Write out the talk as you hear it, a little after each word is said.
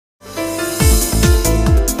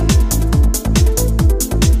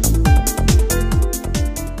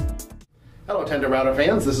Tenda router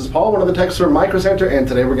fans, this is Paul, one of the techs from Micro Center, and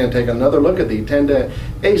today we're going to take another look at the Tenda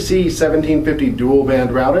AC1750 dual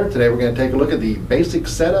band router. Today we're going to take a look at the basic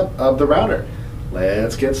setup of the router.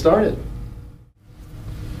 Let's get started.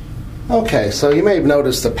 Okay, so you may have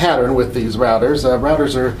noticed the pattern with these routers.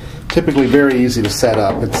 Routers are typically very easy to set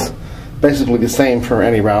up. It's basically the same for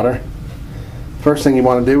any router. First thing you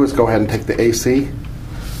want to do is go ahead and take the AC,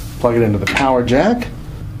 plug it into the power jack.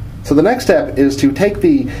 So the next step is to take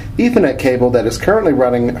the Ethernet cable that is currently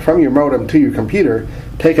running from your modem to your computer,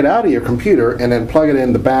 take it out of your computer, and then plug it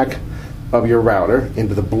in the back of your router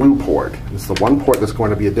into the blue port. It's the one port that's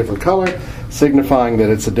going to be a different color, signifying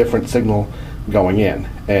that it's a different signal going in.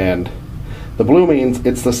 And the blue means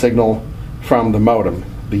it's the signal from the modem.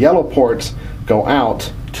 The yellow ports go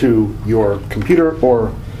out to your computer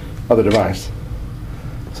or other device.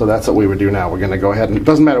 So that's what we would do now. We're going to go ahead and, it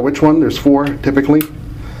doesn't matter which one, there's 4 typically.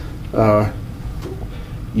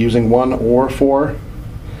 Using 1 or 4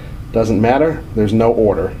 doesn't matter, there's no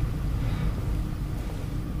order.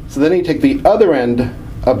 So then you take the other end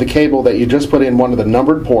of the cable that you just put in one of the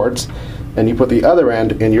numbered ports and you put the other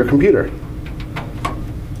end in your computer,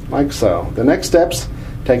 like so. The next steps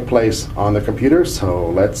take place on the computer, so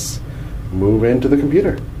let's move into the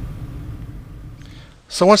computer.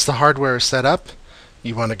 So once the hardware is set up,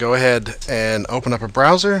 you want to go ahead and open up a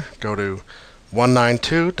browser, go to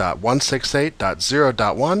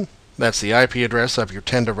 192.168.0.1. That's the IP address of your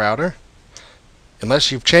Tenda router. Unless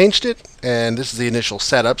you've changed it, and this is the initial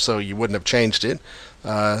setup, so you wouldn't have changed it,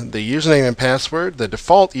 the username and password, the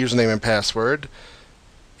default username and password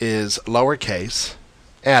is lowercase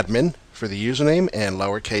admin for the username and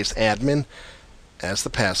lowercase admin as the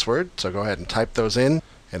password. So go ahead and type those in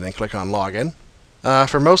and then click on login.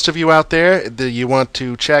 For most of you out there, you want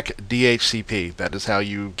to check DHCP. That is how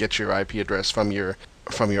you get your IP address from your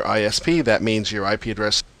ISP. That means your IP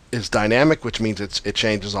address is dynamic, which means it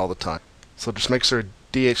changes all the time. So just make sure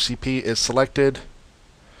DHCP is selected,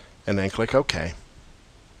 and then click OK.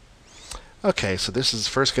 Okay, so this is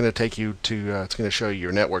first going to take you to, it's going to show you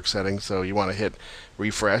your network settings. So you want to hit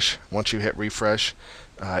refresh. Once you hit refresh,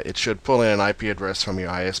 it should pull in an IP address from your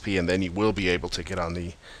ISP, and then you will be able to get on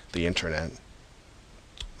the internet.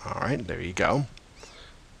 Alright, there you go.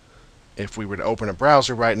 If we were to open a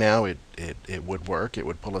browser right now, it would work. It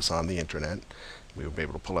would pull us on the internet. We would be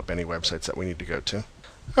able to pull up any websites that we need to go to.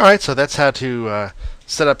 Alright, so that's how to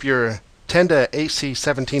set up your Tenda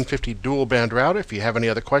AC1750 dual band router. If you have any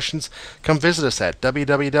other questions, come visit us at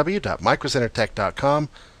www.microcentertech.com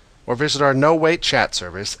or visit our no-wait chat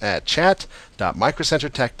service at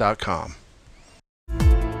chat.microcentertech.com.